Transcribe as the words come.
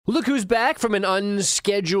Look who's back from an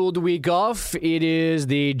unscheduled week off. It is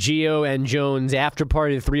the Gio and Jones after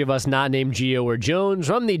party. The three of us not named Gio or Jones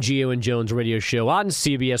from the Gio and Jones radio show on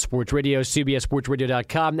CBS Sports Radio,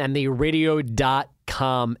 CBSSportsRadio.com, and the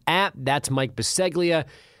Radio.com app. That's Mike Biseglia.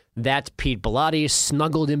 That's Pete Bellotti,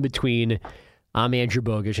 snuggled in between. I'm Andrew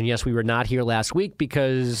Bogish. And yes, we were not here last week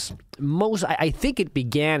because I think it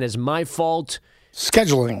began as my fault.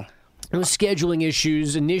 Scheduling. It was scheduling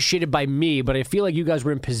issues initiated by me, but I feel like you guys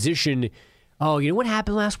were in position. Oh, you know what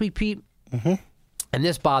happened last week, Pete? Mm-hmm. And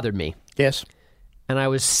this bothered me. Yes. And I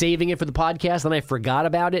was saving it for the podcast, and I forgot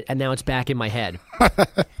about it, and now it's back in my head.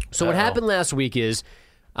 So what happened last week is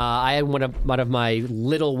I had one of my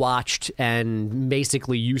little watched and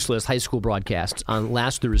basically useless high school broadcasts on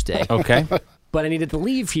last Thursday. Okay. But I needed to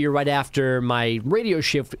leave here right after my radio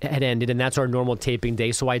shift had ended, and that's our normal taping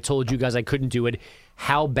day. So I told you guys I couldn't do it.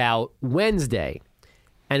 How about Wednesday?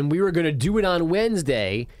 And we were going to do it on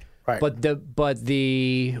Wednesday, right. I'm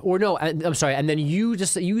sorry. And then you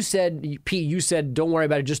said, Pete, don't worry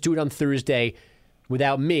about it. Just do it on Thursday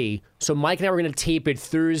without me. So Mike and I were going to tape it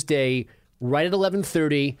Thursday right at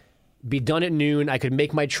 11:30, be done at noon. I could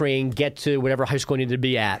make my train, get to whatever high school I needed to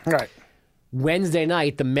be at. Right. Wednesday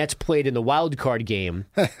night, the Mets played in the wild card game.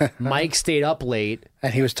 Mike stayed up late.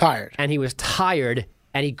 And he was tired.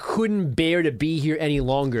 And he couldn't bear to be here any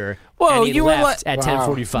longer. Whoa, and he you left were at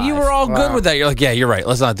 10:45. You were all good with that. You're like, yeah, you're right.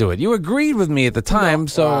 Let's not do it. You agreed with me at the time,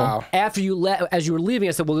 so after as you were leaving,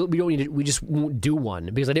 I said, well, we don't need it. We just won't do one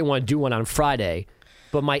because I didn't want to do one on Friday.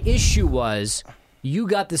 But my issue was you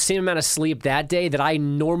got the same amount of sleep that day that I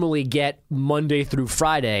normally get Monday through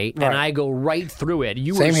Friday, and I go right through it.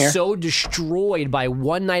 You were so destroyed by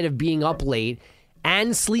one night of being up late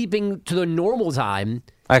and sleeping to the normal time.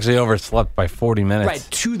 I actually overslept by 40 minutes. Right,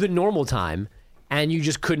 to the normal time, and you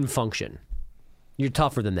just couldn't function. You're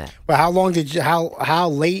tougher than that. Well, how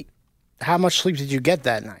much sleep did you get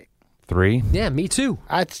that night? 3. Yeah, me too.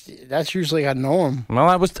 That's usually a norm. Well,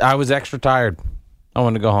 I was extra tired. I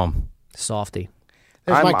wanted to go home. Softy.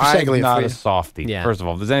 There's Mike Biseglia I'm not for you. a softy. Yeah. First of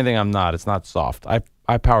all, if there's anything I'm not, it's not soft. I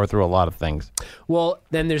power through a lot of things. Well,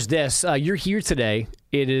 then there's this. You're here today.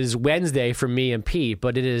 It is Wednesday for me and Pete,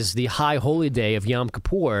 but it is the high holy day of Yom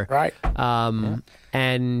Kippur. Right.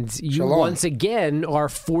 And you Shalom. once again are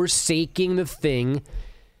forsaking the thing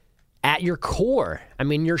at your core. I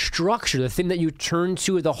mean, your structure, the thing that you turn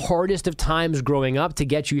to at the hardest of times growing up to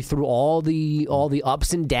get you through all the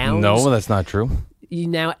ups and downs. No, that's not true.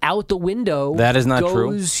 Now out the window. That is not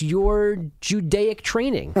true. Goes your Judaic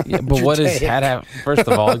training. Yeah, but what is that? First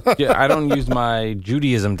of all, I don't use my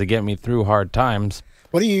Judaism to get me through hard times.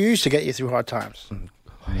 What do you use to get you through hard times?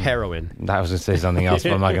 Heroin. I was going to say something else,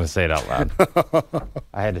 but I'm not going to say it out loud.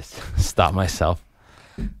 I had to stop myself.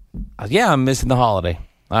 Yeah, I'm missing the holiday.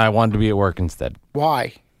 I wanted to be at work instead.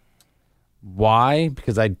 Why? Why?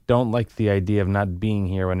 Because I don't like the idea of not being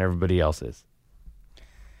here when everybody else is.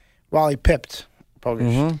 Wally pipped.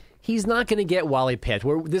 Mm-hmm. He's not going to get Wally pipped.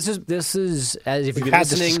 This is as if you've been had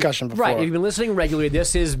listening. this discussion before. Right, if you've been listening regularly,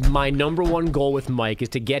 this is my number one goal with Mike is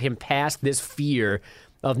to get him past this fear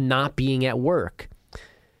of not being at work.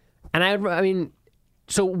 And I mean,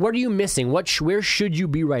 so what are you missing? Where should you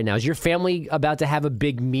be right now? Is your family about to have a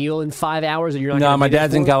big meal in 5 hours? And you're not. No, my be there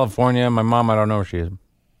dad's in for? California. My mom, I don't know where she is.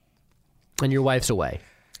 And your wife's away.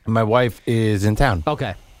 My wife is in town.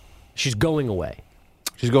 Okay, she's going away.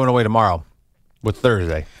 She's going away tomorrow. With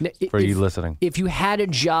Thursday, for you listening. If you had a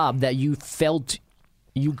job that you felt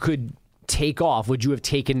you could take off, would you have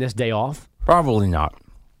taken this day off? Probably not.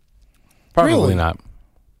 Probably Really? not.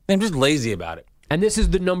 I'm just lazy about it. And this is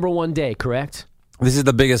the number one day, correct? This is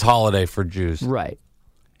the biggest holiday for Jews. Right.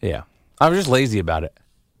 Yeah. I was just lazy about it.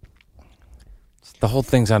 The whole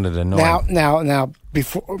thing sounded annoying. Now,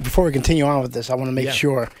 before we continue on with this, I want to make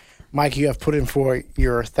sure, Mike, you have put in for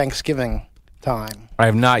your Thanksgiving time. I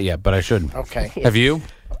have not yet, but I should. Okay. Have you?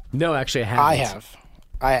 No, actually, I haven't.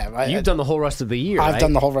 I have. You've done the whole rest of the year, I've right?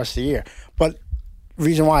 done the whole rest of the year. But the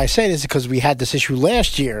reason why I say this is because we had this issue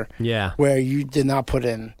last year where you did not put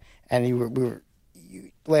in, and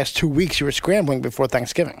last 2 weeks you were scrambling before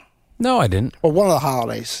Thanksgiving. No, I didn't. Or one of the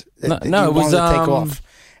holidays. No, you it was wanted to take off.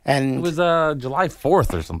 And it was July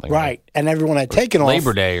 4th or something. Right. And everyone had taken off.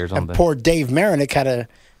 Labor Day or something. And poor Dave Marinick had a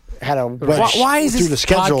wedge Why is through this the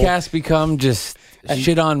schedule. podcast become just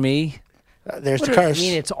shit on me? There's the curse. I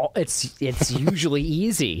mean, it's usually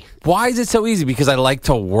easy. Why is it so easy? Because I like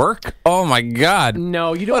to work? Oh, my God.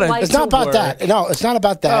 No, you don't like It's to not about work. that. No, it's not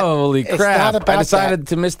about that. Holy It's crap. not about I decided that.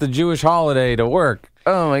 to miss the Jewish holiday to work.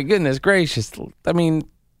 Oh, my goodness gracious. I mean,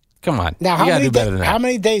 come on. Now, you got to do better than that. how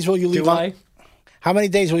many days will you leave Do on? I? How many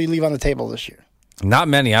days will you leave on the table this year? Not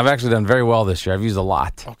many. I've actually done very well this year. I've used a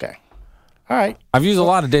lot. Okay. All right. I've used a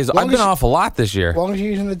lot of days. I've been off a lot this year. As long as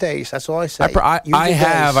you're using the days, that's all I say. I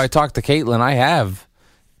have. I talked to Caitlin. I have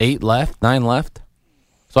 9 left.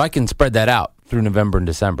 So I can spread that out through November and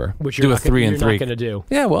December. Which you're do not, a 3 and 3. Not going to do.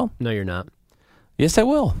 Yeah, well. No, you're not. Yes, I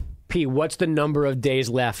will. P, what's the number of days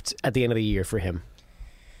left at the end of the year for him?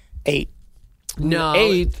 8. No.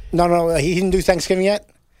 8. No. He didn't do Thanksgiving yet?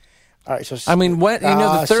 All right, so I mean, what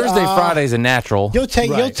the Thursday, Friday is a natural. You'll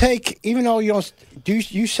take, even though you don't. Do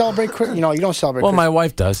you celebrate? You don't celebrate. Well, Christmas. my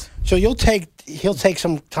wife does. So he'll take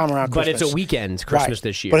some time around Christmas. But it's a weekend Christmas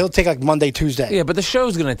this year. But he'll take like Monday, Tuesday. Yeah, but the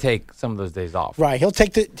show's going to take some of those days off. Right. He'll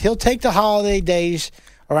take the holiday days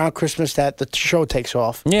around Christmas that the show takes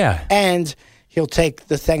off. Yeah. And he'll take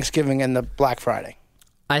the Thanksgiving and the Black Friday.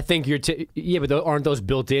 I think but aren't those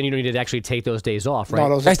built in? You don't need to actually take those days off, right?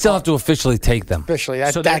 No, I still have to officially take them. Officially,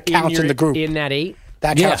 that counts in the group. In that 8,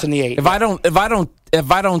 that counts in the 8. If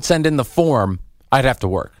I don't send in the form, I'd have to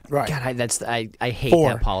work. Right. God, I hate 4.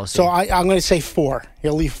 that policy. So I'm going to say 4.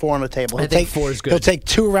 He'll leave 4 on the table. I think 4 is good. He'll take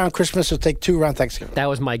 2 around Christmas. He'll take 2 around Thanksgiving. That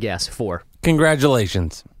was my guess. 4.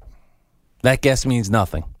 Congratulations. That guess means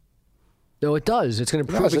nothing. No, it does. It's going to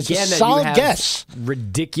prove it's again a that solid you have guess.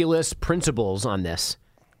 Ridiculous principles on this.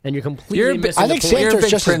 And you're completely missing I think the point. You're a Samter's big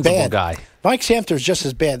just as principle bad. guy. Mike Samter's just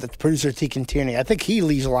as bad. The producer T. Tierney. I think he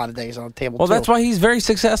leaves a lot of days on the table. Well, too. that's why he's very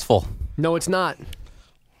successful. No, it's not.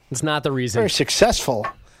 It's not the reason. Very successful.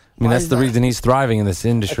 I mean, that's the reason he's thriving in this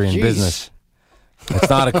industry and business. It's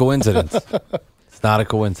not a coincidence. It's not a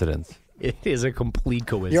coincidence. It is a complete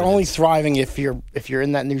coincidence. You're only thriving if you're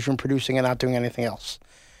in that newsroom producing and not doing anything else.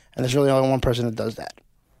 And there's really only one person that does that.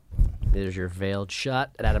 There's your veiled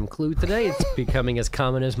shot at Adam Clue today. It's becoming as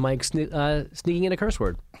common as Mike sneaking in a curse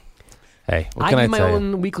word. Hey, what can I do my tell you?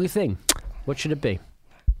 own weekly thing. What should it be?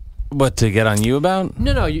 What, to get on you about?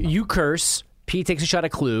 No. You curse. Pete takes a shot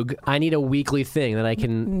at Klug. I need a weekly thing that I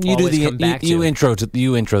can always come back to. You intro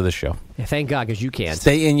the show. Yeah, thank God, because you can't.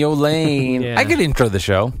 Stay in your lane. Yeah. I could intro the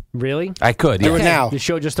show. Really? I could. Do it now. The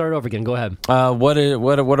show just started over again. Go ahead. What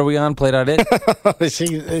are we on? Play.it?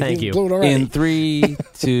 Thank you. In 3,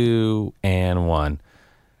 2, and 1.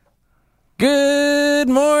 Good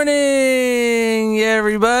morning,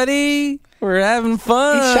 everybody. We're having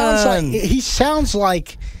fun. He sounds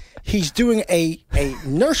like he's doing a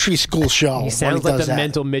nursery school show. He sounds like the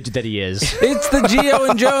mental midget that he is. It's the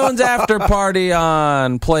Gio and Jones after party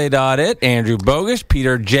on Play.it. Andrew Bogish,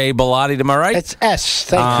 Peter J. Bellotti to my right. It's S.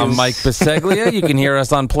 Thank you. Mike Biseglia. You can hear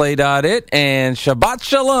us on Play.it. And Shabbat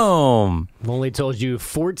Shalom. I've only told you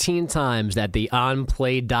 14 times that the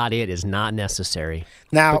onplay.it is not necessary.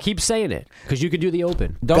 Now, but keep saying it, because you could do the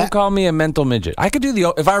open. Don't call me a mental midget. I could do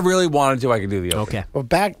the if I really wanted to, I could do the open. Okay. Well,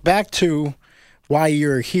 back to why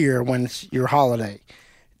you're here when it's your holiday.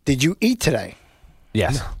 Did you eat today?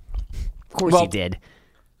 Yes. Of course he did.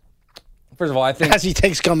 First of all, I think as he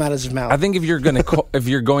takes gum out of his mouth. I think if you're going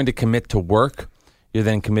to commit to work, you're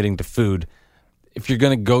then committing to food. If you're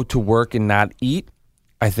going to go to work and not eat,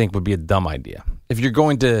 I think would be a dumb idea. If you're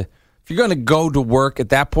going to go to work at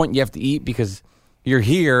that point, you have to eat because you're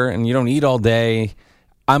here and you don't eat all day.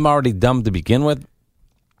 I'm already dumb to begin with.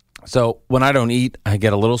 So when I don't eat, I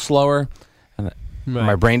get a little slower.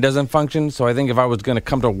 My brain doesn't function, so I think if I was going to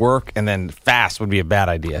come to work and then fast would be a bad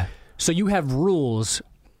idea. So you have rules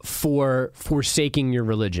for forsaking your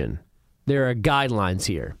religion. There are guidelines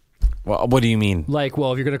here. Well, what do you mean? Like,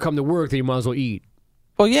 well, if you're going to come to work, then you might as well eat.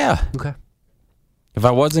 Well, yeah. Okay. If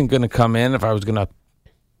I wasn't going to come in, if I was going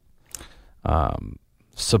to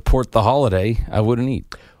support the holiday, I wouldn't eat.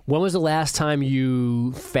 When was the last time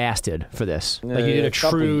you fasted for this? Like you did a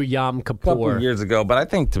true Yom Kippur? A couple years ago, but I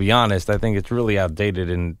think, to be honest, it's really outdated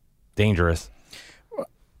and dangerous.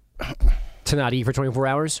 To not eat for 24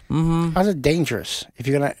 hours? Mm-hmm. How's it dangerous? If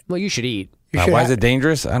you're gonna, well, you should eat. Why is it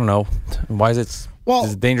dangerous? I don't know. Why is it?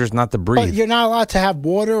 Is it dangerous not to breathe? But you're not allowed to have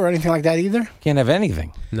water or anything like that either. Can't have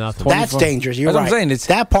anything. Nothing. That's dangerous. You're That's right. what I'm saying.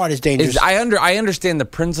 That part is dangerous. I understand the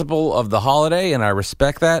principle of the holiday, and I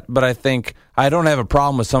respect that. But I think I don't have a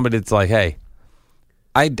problem with somebody that's like, hey,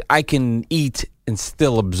 I can eat and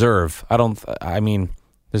still observe. I mean,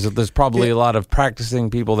 there's probably a lot of practicing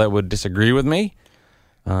people that would disagree with me,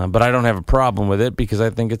 but I don't have a problem with it because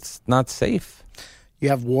I think it's not safe. You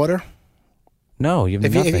have water. No, you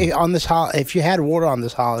have nothing. If you had water on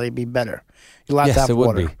this holiday, it'd be better. You're allowed to have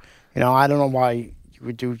water. Would be. I don't know why you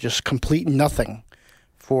would do just complete nothing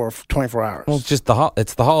for 24 hours. Well, it's just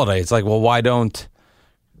it's the holiday. It's like, well, why don't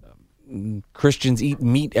Christians eat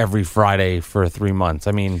meat every Friday for 3 months?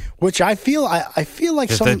 I mean, which I feel like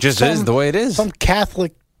it just is the way it is. Some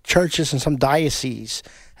Catholic churches and some dioceses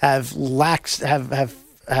have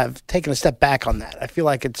have taken a step back on that. I feel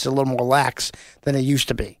like it's a little more lax than it used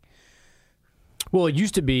to be. Well, it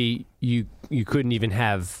used to be you couldn't even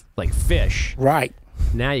have like fish. Right.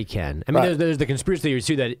 Now you can. I mean, there's the conspiracy theory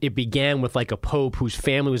too that it began with like a pope whose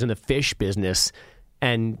family was in the fish business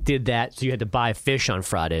and did that, so you had to buy fish on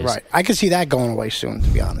Fridays. Right. I can see that going away soon, to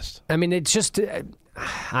be honest. I mean, it's just,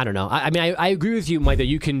 I don't know. I agree with you, Mike, that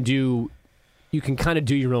you can kind of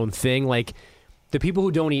do your own thing. Like the people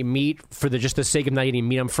who don't eat meat for just the sake of not eating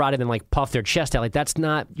meat on Friday, then like puff their chest out. Like that's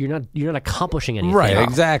not you're not accomplishing anything. Right,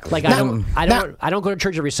 exactly. Like I don't go to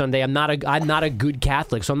church every Sunday. I'm not a good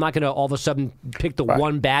Catholic, so I'm not going to all of a sudden pick the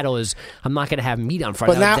one battle as I'm not going to have meat on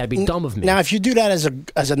Friday. That'd be dumb of me. Now, if you do that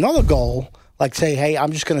as another goal, like say, hey,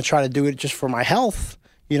 I'm just going to try to do it just for my health.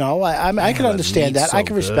 You know, I can understand that. I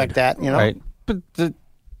can respect that. You know, right? But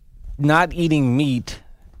not eating meat.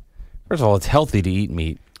 First of all, it's healthy to eat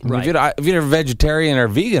meat. Right. If you're a vegetarian or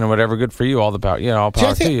vegan or whatever, good for you. All the power, all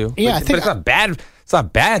power to you. Yeah, but it's not bad. It's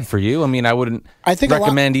not bad for you. I mean, I wouldn't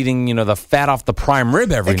recommend eating, the fat off the prime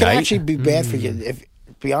rib every night. It can actually be bad for you, if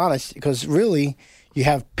to be honest, because really, you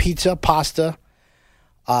have pizza, pasta,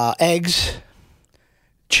 eggs,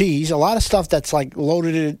 cheese, a lot of stuff that's like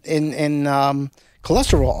loaded in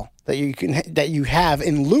cholesterol that you have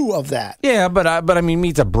in lieu of that. Yeah, but I mean,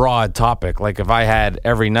 meat's a broad topic. Like if I had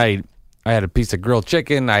every night. I had a piece of grilled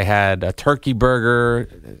chicken. I had a turkey burger.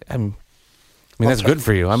 I mean, that's good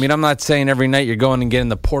for you. I mean, I'm not saying every night you're going and getting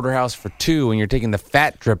the porterhouse for two and you're taking the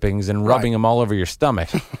fat drippings and rubbing them all over your stomach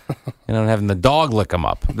and having the dog lick them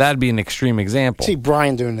up. That'd be an extreme example. See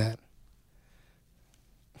Brian doing that.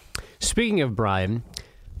 Speaking of Brian,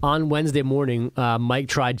 on Wednesday morning, Mike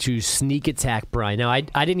tried to sneak attack Brian. Now, I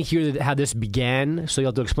didn't hear how this began, so you'll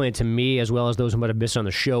have to explain it to me as well as those who might have missed on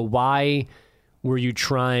the show. Why were you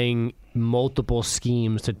trying multiple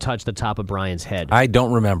schemes to touch the top of Brian's head? I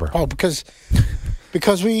don't remember. Oh, because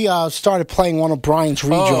we started playing one of Brian's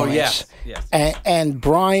rejoins. Oh, yes. And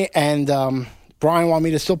Brian wanted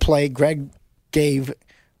me to still play. Greg gave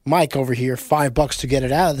Mike over here $5 to get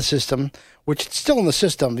it out of the system, which it's still in the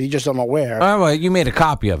system. You just don't know where. Oh, well, you made a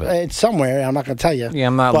copy of it. It's somewhere. I'm not going to tell you. Yeah,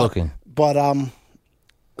 I'm not looking. But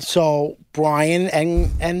so Brian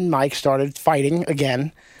and Mike started fighting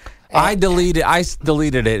again. I deleted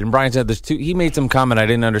it, and Brian said there's two. He made some comment I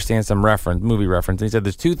didn't understand, some movie reference. He said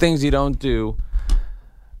there's two things you don't do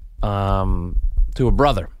to a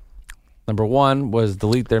brother. Number one was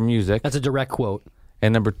delete their music. That's a direct quote.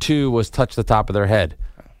 And number two was touch the top of their head.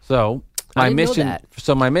 So my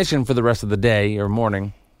mission for the rest of the day or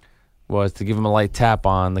morning was to give him a light tap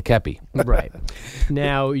on the kepi. Right.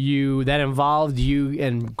 Now, that involved you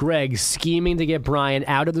and Greg scheming to get Brian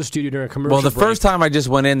out of the studio during a commercial break. Well, the break. First time I just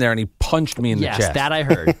went in there and he punched me in the chest. Yes, that I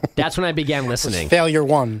heard. That's when I began listening. Failure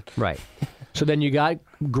one. Right. So then you got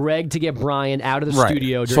Greg to get Brian out of the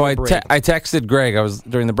studio during the break. So I texted Greg.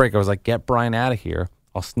 during the break. I was like, get Brian out of here.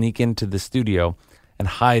 I'll sneak into the studio and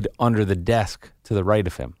hide under the desk to the right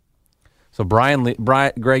of him. So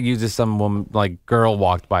Greg uses some woman, like girl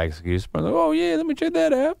walked by excuse. I'm like, oh yeah, let me check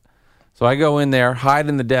that out. So I go in there, hide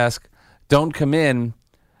in the desk, don't come in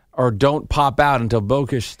or don't pop out until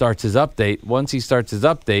Bokish starts his update. Once he starts his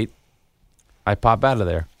update, I pop out of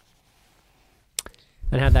there.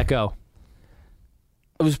 And how'd that go?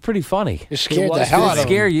 It was pretty funny. You scared the hell out of him. Did it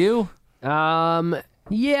scare you?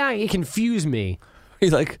 Yeah, it confused me.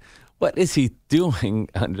 He's like, what is he doing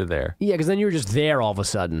under there? Yeah, because then you were just there all of a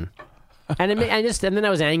sudden. And then I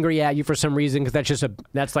was angry at you for some reason because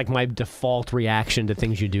that's like my default reaction to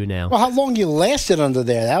things you do now. Well, how long you lasted under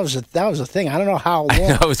there? That was a thing. I don't know how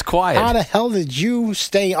long. I was quiet. How the hell did you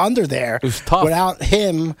stay under there? It was tough without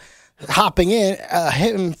him hopping in,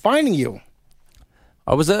 him finding you.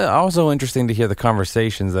 It was also interesting to hear the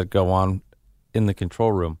conversations that go on in the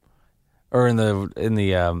control room or in the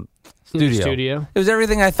studio. In the studio. It was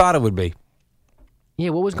everything I thought it would be.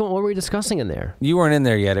 Yeah, what were we discussing in there? You weren't in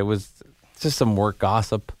there yet. It was just some work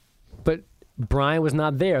gossip. But Brian was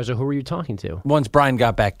not there, so who were you talking to? Once Brian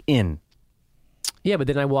got back in. Yeah, but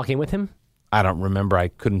didn't I walk in with him? I don't remember. I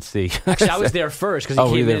couldn't see. Actually, I was there first because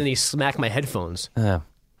he came in and he smacked my headphones.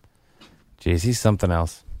 Jeez, he's something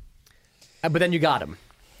else. But then you got him.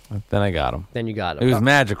 Then I got him. Then you got him. It was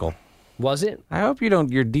magical. Was it? I hope you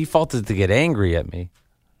don't. Your default is to get angry at me.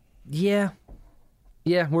 Yeah.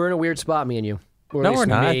 Yeah, we're in a weird spot, me and you. No, we're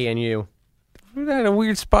not. Me and you. We're not in a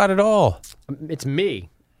weird spot at all. It's me.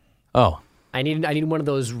 Oh. I need one of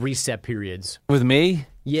those reset periods. With me?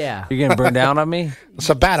 Yeah. You're going to burn down on me?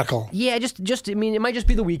 Sabbatical. Yeah, just I mean, it might just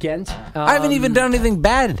be the weekend. I haven't even done anything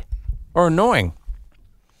bad or annoying.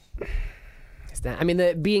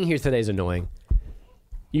 Being here today is annoying.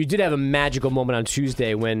 You did have a magical moment on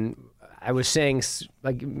Tuesday when I was saying,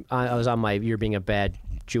 like, I was on my "you're being a bad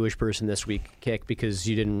Jewish person this week" kick because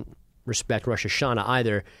you didn't respect Rosh Hashanah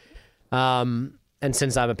either. And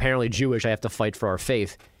since I'm apparently Jewish, I have to fight for our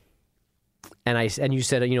faith. And you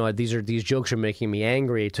said, these jokes are making me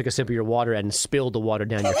angry. Took a sip of your water and spilled the water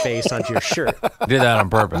down your face onto your shirt. I did that on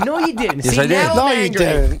purpose. No, you didn't. Yes, See, I did. now No, I'm you angry.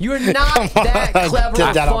 didn't. You're not that clever did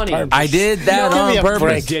or that on funny. purpose. I did that Give me on a purpose.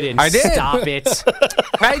 break. Didn't. I did. Stop it.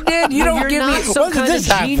 I did. You don't You're give not me. some When did kind of this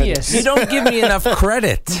happen? genius. You don't give me enough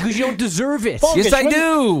credit. Because you don't deserve it. Well, Yes, I when-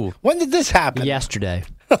 do. When did this happen? Yesterday.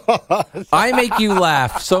 I make you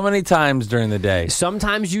laugh so many times during the day.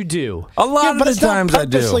 Sometimes you do. A lot Yeah, of but the it's not times I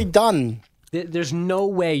purposely do. done. There's no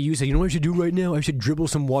way you say, you know what I should do right now? I should dribble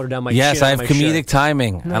some water down my Yes, chin I on have my comedic shirt.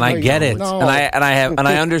 timing, and I you get don't. it, No. and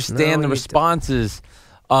I understand No, the you responses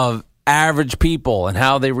of average people and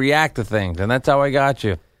how they react to things, and that's how I got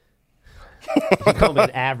you. You called me an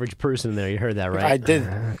average person there. You heard that, right? I did.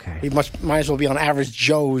 Okay. He might as well be on Average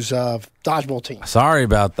Joe's dodgeball team. Sorry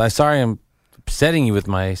about that. Sorry, I'm upsetting you with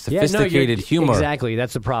my sophisticated humor. Exactly.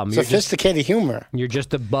 That's the problem. Sophisticated humor. You're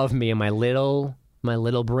just above me, and my little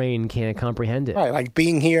brain can't comprehend it. Right, like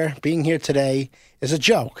being here today is a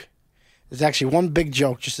joke. It's actually one big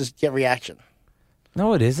joke just to get reaction.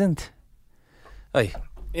 No, it isn't. Hey,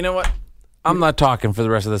 you know what? I'm not talking for the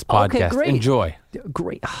rest of this podcast. Okay, great. Enjoy.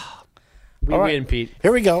 Great. We All right. win, Pete.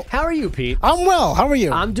 Here we go. How are you, Pete? I'm well. How are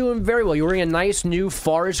you? I'm doing very well. You're wearing a nice new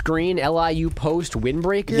forest green LIU Post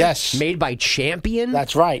windbreaker. Yes. Made by Champion.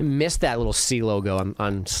 That's right. Missed that little C logo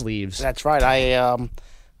on sleeves. That's right. I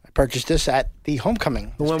purchased this at the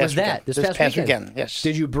homecoming. When was that? This past weekend. Yes.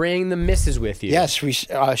 Did you bring the missus with you? Yes.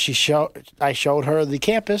 I showed her the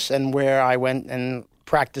campus and where I went and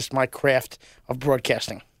practiced my craft of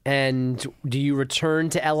broadcasting. And do you return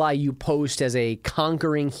to LIU Post as a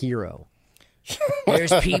conquering hero?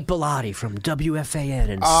 There's Pete Bellotti from WFAN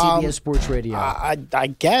and CBS Sports Radio.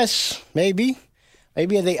 I guess maybe they.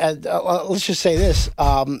 Let's just say this: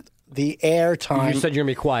 the air time you said you're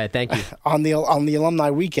gonna be quiet. Thank you. on the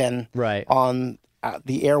alumni weekend, Right. on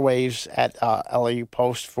the airwaves at LAU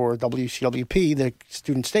Post for WCWP, the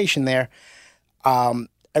student station there.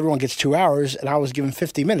 Everyone gets 2 hours, and I was given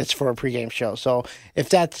 50 minutes for a pregame show. So if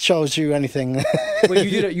that shows you anything, Wait,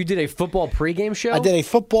 you did a football pregame show? I did a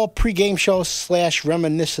football pregame show /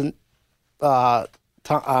 reminiscent,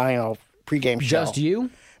 pregame show. Just you?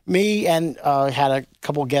 Me and had a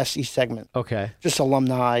couple guests each segment. Okay. Just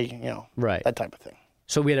alumni, Right. that type of thing.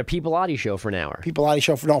 So we had a Pete Bellotti show for an hour. People out of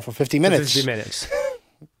show for 50 minutes. 50 minutes.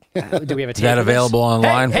 Do we have a tape Is that of this? available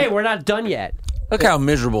online? Hey, we're not done yet. Look how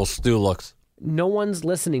miserable Stu looks. No one's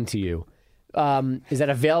listening to you. Is that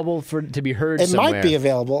available to be heard It somewhere? might be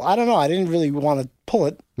available. I don't know. I didn't really want to pull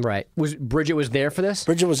it. Right. Bridget was there for this?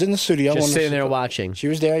 Bridget was in the studio. Just when sitting there watching. She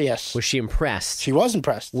was there, yes. Was she impressed? She was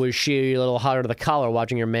impressed. Was she a little hotter to the collar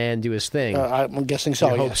watching your man do his thing? I'm guessing so,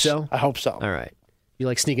 You hope yes. so? I hope so. All right. You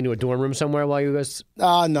like sneak into a dorm room somewhere while you guys...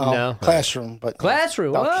 No. No? Classroom. But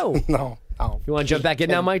Classroom? No. Whoa. No. You want to jump back in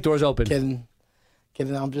now, Mike? Door's open.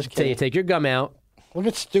 Kidding. I'm just Say kidding. you take your gum out. Look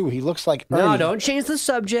at Stu. He looks like Ernie. No, don't change the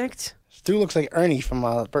subject. Stu looks like Ernie from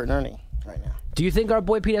Bert and Ernie right now. Do you think our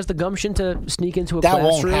boy Pete has the gumption to sneak into a That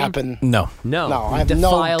classroom? won't happen. No, No. No, I have no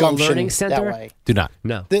Defile a gumption learning that center? way. do not.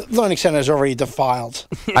 No. The learning center is already defiled.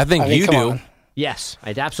 I think I mean, you come do. on. Yes,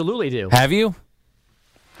 I absolutely do. Have you?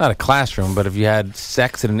 Not a classroom, but if you had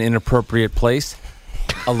sex at an inappropriate place,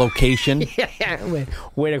 a location.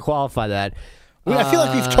 Way to qualify that. I feel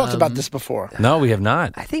like we've talked about this before. No, we have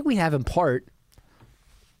not. I think we have in part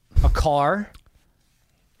a car.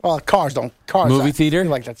 Well, cars don't. Movie theater? I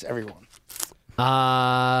feel like that's everyone.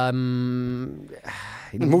 The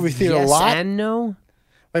The movie theater yes lot? and no.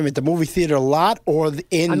 Wait a minute, the movie theater lot or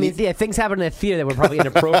in... I mean, yeah, things happen in a theater that were probably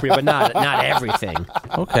inappropriate, but not everything.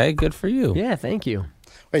 Okay, good for you. Yeah, thank you.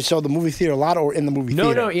 Wait, so the movie theater lot or in the movie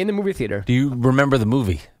theater? No, in the movie theater. Do you remember the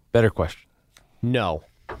movie? Better question. No,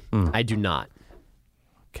 I do not.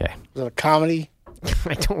 Okay. Is it a comedy?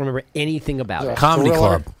 I don't remember anything about it. Comedy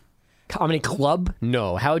Thriller? Club. Comedy Club?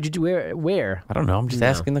 No. How would you do where? I don't know. I'm just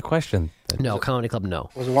asking the question. No, Comedy Club, no.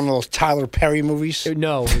 Was it one of those Tyler Perry movies?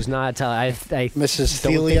 No, it was not Tyler. I Mrs.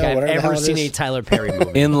 don't Thelia, think I've whatever the hell ever it seen is. a Tyler Perry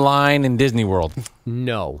movie. In Line in Disney World.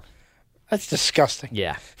 No. That's disgusting.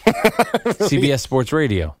 Yeah. CBS Sports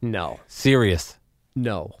Radio. No. Sirius.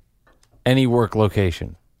 No. Any work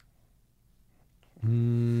location.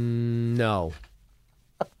 No.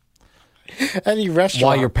 Any restaurant.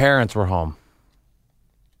 While your parents were home.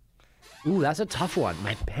 Ooh, that's a tough one.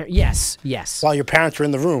 Yes. While your parents were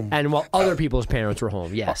in the room. And while other people's parents were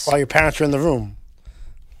home, yes. While your parents were in the room.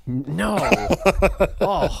 No.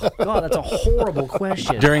 Oh, God, that's a horrible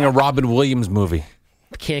question. During a Robin Williams movie.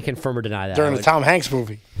 Can't confirm or deny that. During the Tom Hanks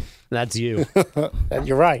movie. That's you.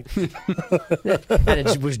 You're right. And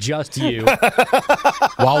it was just you.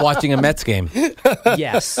 While watching a Mets game.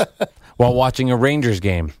 Yes. While watching a Rangers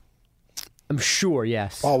game. I'm sure,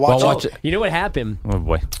 yes. While watching, You know what happened? Oh,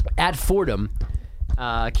 boy. At Fordham,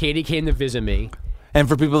 Katie came to visit me. And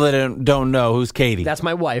for people that don't know, who's Katie? That's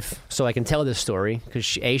my wife, so I can tell this story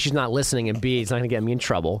because A, she's not listening, and B, it's not going to get me in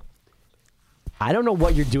trouble. I don't know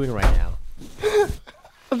what you're doing right now.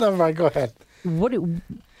 Never mind, go ahead.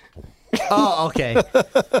 Oh, okay.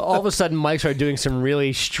 All of a sudden, Mike started doing some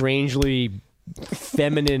really strangely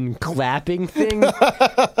feminine clapping thing, and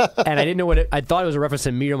I didn't know what I thought it was a reference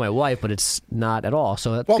to me or my wife, but it's not at all.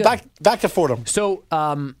 So Well, good. back to Fordham. So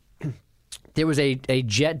there was a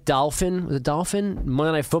Jet Dolphin, was it Dolphin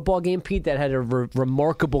Monday Night Football game, Pete, that had a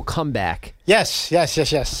remarkable comeback. Yes.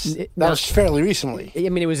 That was fairly recently. I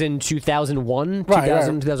mean, it was in 2001, Right.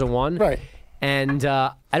 2001. Right. And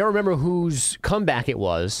I don't remember whose comeback it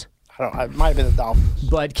was, It might have been the Dolphins.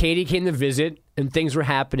 but Katie came to visit, and things were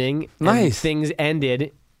happening. And Nice. things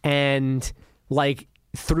ended, and like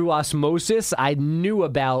through osmosis, I knew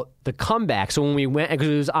about the comeback. So when we went, because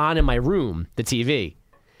it was on in my room, the TV.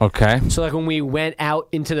 Okay. So like when we went out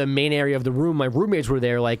into the main area of the room, my roommates were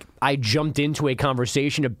there. Like I jumped into a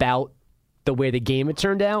conversation about the way the game had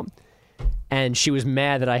turned out, and she was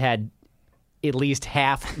mad that I had at least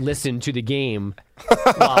half listened to the game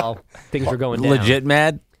while things were going down. Legit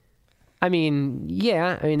mad? I mean,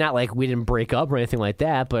 yeah. I mean, not like we didn't break up or anything like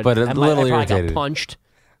that, but But a I little probably irritated. got punched.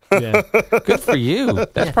 Yeah. Good for you.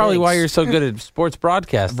 That's probably why thanks. you're so good at sports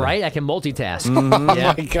broadcasting. Right? I can multitask. Mm-hmm.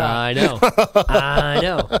 Yeah, my God. I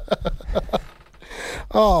know.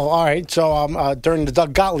 Oh, all right. So during the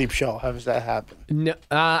Doug Gottlieb show, how does that happen? No,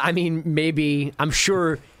 I mean, maybe, I'm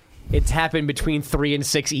sure it's happened between 3 and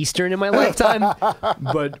 6 Eastern in my lifetime,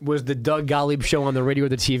 but was the Doug Gottlieb show on the radio or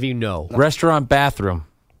the TV? No. Restaurant bathroom.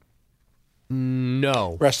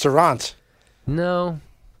 No. Restaurant. No.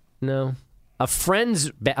 A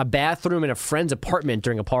friend's a bathroom in a friend's apartment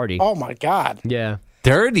during a party. Oh, my God. Yeah.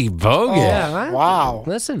 Dirty bogus. Yeah. Right? Wow.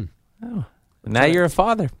 Listen, Now you're a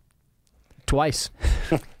father. twice.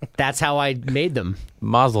 That's how I made them.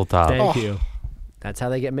 Mazel tov. Thank you. That's how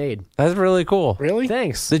they get made. That's really cool. Really?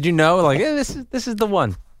 Thanks. Did you know? Like, this is the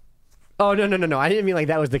one. Oh, no. I didn't mean like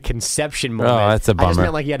that was the conception moment. Oh, that's a I just bummer.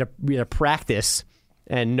 meant like you had to practice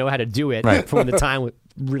and know how to do it Right. from when the time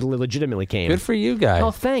really legitimately came. Good for you guys.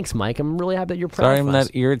 Oh, thanks, Mike. I'm really happy that you're proud Sorry of I'm us.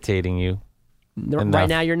 not irritating you. Right enough.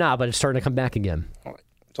 now you're not, but it's starting to come back again. All right.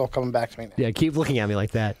 It's all coming back to me now. Yeah, keep looking at me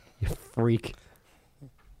like that, you freak.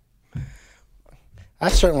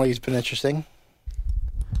 That certainly has been interesting.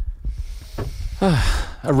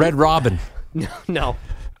 A Red Robin. No.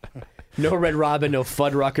 No Red Robin, no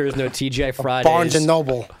Fuddruckers, no TGI Fridays. Barnes and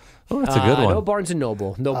Noble. Oh, that's a good one. No Barnes and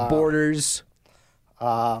Noble, no Borders.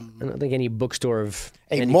 I don't think any bookstore of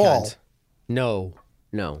A any mall. kind.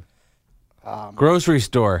 No. Grocery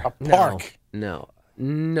store. Park. No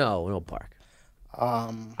park.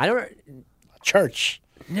 I don't. Church.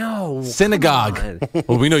 No. Synagogue. Come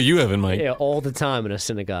Well, we know you haven't, Mike. Yeah, all the time in a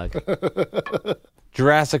synagogue.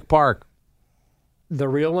 Jurassic Park. The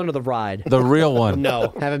real one or the ride? The real one.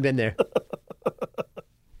 No, haven't been there.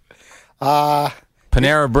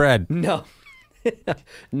 Panera Bread. No.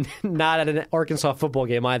 Not at an Arkansas football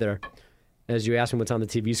game either, as you asked me what's on the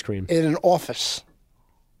TV screen. In an office.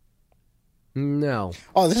 No.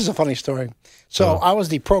 Oh, this is a funny story. So I was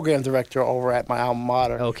the program director over at my alma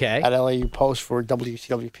mater. Okay. At LAU Post for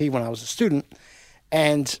WCWP when I was a student.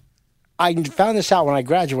 And I found this out when I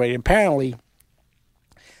graduated. Apparently,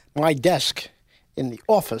 my desk in the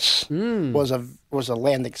office was a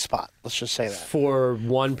landing spot. Let's just say that. For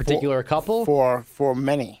one particular couple? For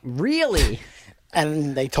many. Really?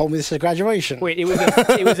 And they told me this is graduation. Wait, it was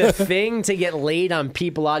a thing to get laid on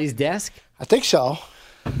Pete Pilotti's desk? I think so.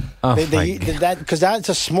 Oh, They my did that because that's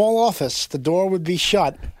a small office. The door would be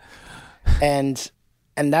shut, and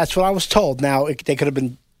that's what I was told. Now they could have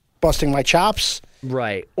been busting my chops,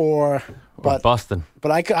 Right. but Bustin'.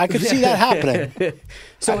 I could see that happening.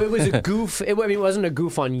 So it was a goof. It wasn't a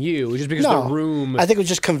goof on you. It was just because No, the room. I think it was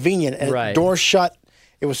just convenient. And Right. Door shut.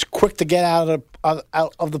 It was quick to get out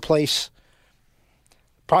of the place.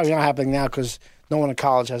 Probably not happening now because no one in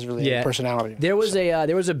college has really any personality. There was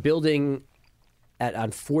a building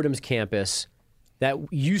on Fordham's campus that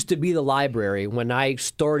used to be the library. When I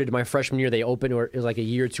started my freshman year, they opened, or it was like a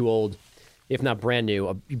year or two old, if not brand new,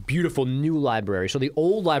 a beautiful new library. So the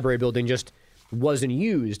old library building just wasn't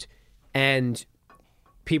used, and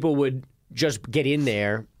people would just get in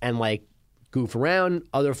there and like goof around.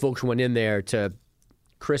 Other folks went in there to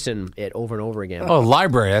christen it over and over again. Oh,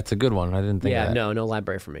 library. That's a good one. I didn't think of that. No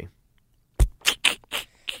library for me.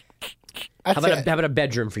 How about a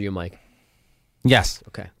bedroom for you, Mike? Yes.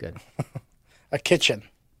 Okay, good. a kitchen?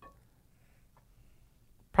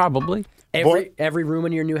 Probably. Every room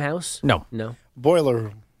in your new house? No. No. Boiler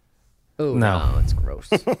room? Oh, No. that's gross.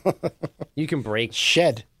 You can break.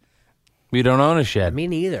 Shed? We don't own a shed. Me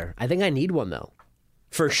neither. I think I need one, though.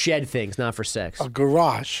 For shed things, not for sex. A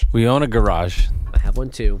garage? We own a garage. I have one,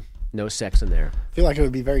 too. No sex in there. I feel like it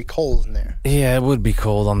would be very cold in there. Yeah, it would be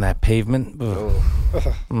cold on that pavement.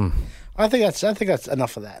 I think that's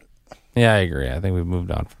enough of that. Yeah, I agree. I think we've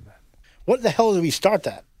moved on from that. What the hell did we start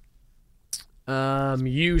that?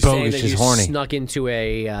 You saying Bogus that is you horny. snuck into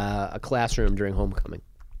a classroom during homecoming.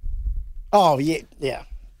 Oh, yeah.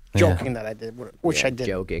 Joking that I did, which I did.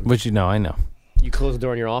 Joking. Which I know. You closed the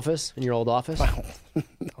door in your office, in your old office?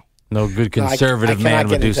 No good No, I conservative cannot man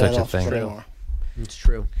get would do into such that a office thing. anymore. It's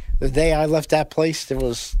true. The day I left that place, there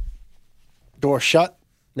was door shut.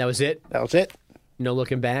 That was it? That was it. No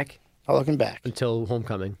looking back Not looking back. until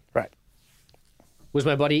homecoming. Right. Was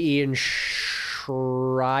my buddy Ian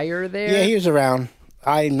Schreier there? Yeah, he was around.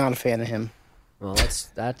 I'm not a fan of him. Well,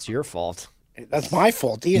 that's your fault. That's my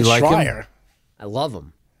fault. Ian You like him? Schreier. I love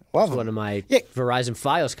him. Love He's one him. of my Yeah. Verizon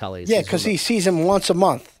Fios colleagues. Yeah, He's because one he sees him once a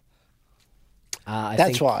month. I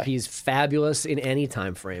that's think why. he's fabulous in any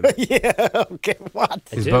time frame. Yeah, okay, what?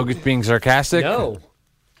 Is do. Bogus being sarcastic? No,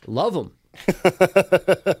 love him.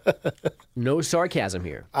 No sarcasm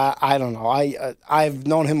here. I don't know. I've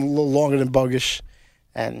known him a little longer than Bogus,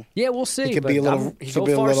 and Yeah, we'll see. he could but be a little. I'm- He so could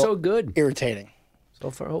be a far, little so good. irritating. So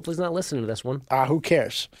far, hopefully he's not listening to this one. Who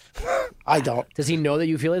cares? I don't. Does he know that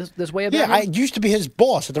you feel this way about Yeah, him? I used to be his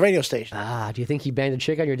boss at the radio station. Do you think he banged a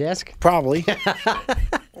chick on your desk? Probably.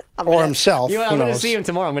 Or himself. You know, who I'm going to knows? see him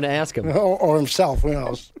tomorrow. I'm going to ask him. Or himself. Who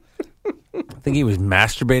knows? I think he was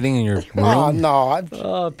masturbating in your room. Oh, no.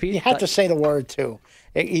 Oh, Pete. You had to say the word, too.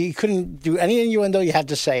 You couldn't do any innuendo. You had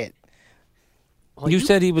to say it. You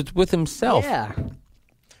said he was with himself. Yeah.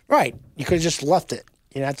 Right. You could have just left it.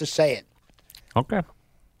 You didn't have to say it. Okay.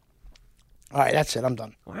 All right, that's it. I'm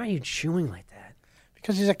done. Why are you chewing like that?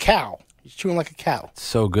 Because he's a cow. He's chewing like a cow.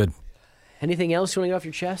 So good. Anything else you want to get off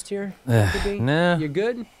your chest here? Nah. You're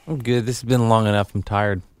good? I'm good. This has been long enough. I'm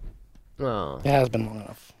tired. Oh. It has been long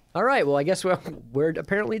enough. All right. Well, I guess we're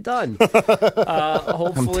apparently done.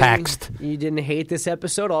 Hopefully, taxed. you didn't hate this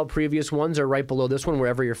episode. All previous ones are right below this one,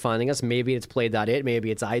 wherever you're finding us. Maybe it's play.it.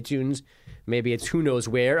 Maybe it's iTunes. Maybe it's who knows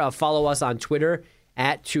where. Follow us on Twitter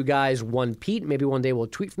at 2guys1pete. Maybe one day we'll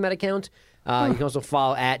tweet from that account. You can also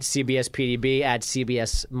follow at CBSPDB, at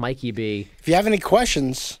CBSMikeyB. If you have any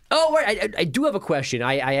questions, Oh, wait, I do have a question.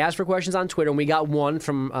 I asked for questions on Twitter, and we got one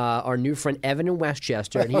from our new friend Evan in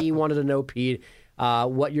Westchester, and he wanted to know, Pete,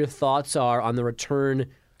 what your thoughts are on the return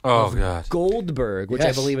Oh, God. Goldberg, which I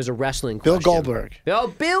Yes. believe is a wrestling Bill question. Goldberg. Oh,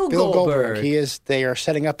 Bill Bill Goldberg. Goldberg. They are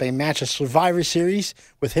setting up a match, a Survivor Series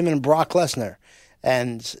with him and Brock Lesnar.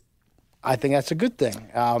 And I think that's a good thing.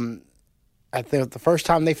 I think the first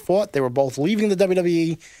time they fought, they were both leaving the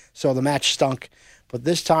WWE, so the match stunk. But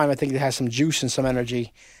this time, I think it has some juice and some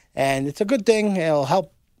energy. And it's a good thing. It'll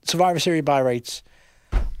help Survivor Series buy rates.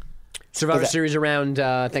 Survivor Series around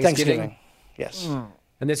Thanksgiving. Yes.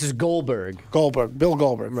 And this is Goldberg. Bill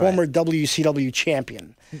Goldberg, Right. former WCW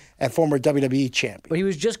champion and former WWE champion. But he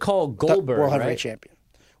was just called Goldberg, World Heavyweight right? champion.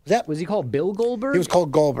 Was he called Bill Goldberg? He was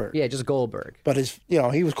called Goldberg. Yeah, just Goldberg. But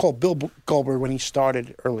he was called Bill Goldberg when he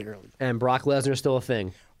started early. And Brock Lesnar is still a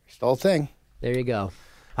thing. Still a thing. There you go.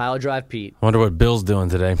 Pile Drive Pete. Wonder what Bill's doing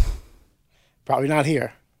today. Probably not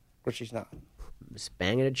here, which he's not. Just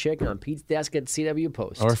banging a chick on Pete's desk at CW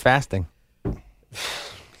Post. Or fasting.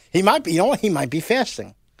 He might be. You know what? He might be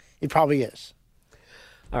fasting. He probably is.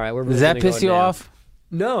 All right, we're Does that gonna go piss you now. off?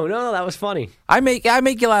 No, that was funny. I make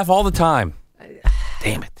you laugh all the time.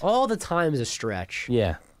 Damn it. All the time is a stretch.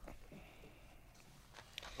 Yeah.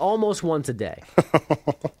 Almost once a day.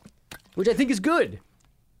 Which I think is good.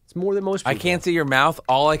 It's more than most people. I can't see your mouth.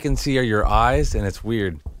 All I can see are your eyes, and it's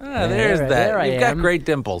weird. There's that. There I You've got am. great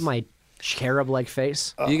dimples. My cherub-like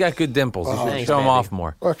face. You got good dimples. You should Thanks, show them baby. off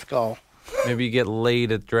more. Let's go. Maybe you get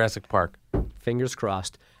laid at Jurassic Park. Fingers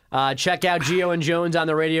crossed. Check out Gio and Jones on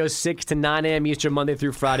the radio 6 to 9 a.m. Eastern, Monday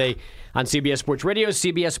through Friday on CBS Sports Radio,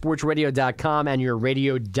 CBSSportsRadio.com, and your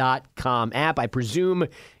Radio.com app. I presume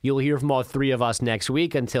you'll hear from all three of us next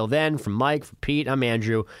week. Until then, from Mike, from Pete, I'm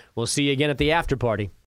Andrew. We'll see you again at the after party.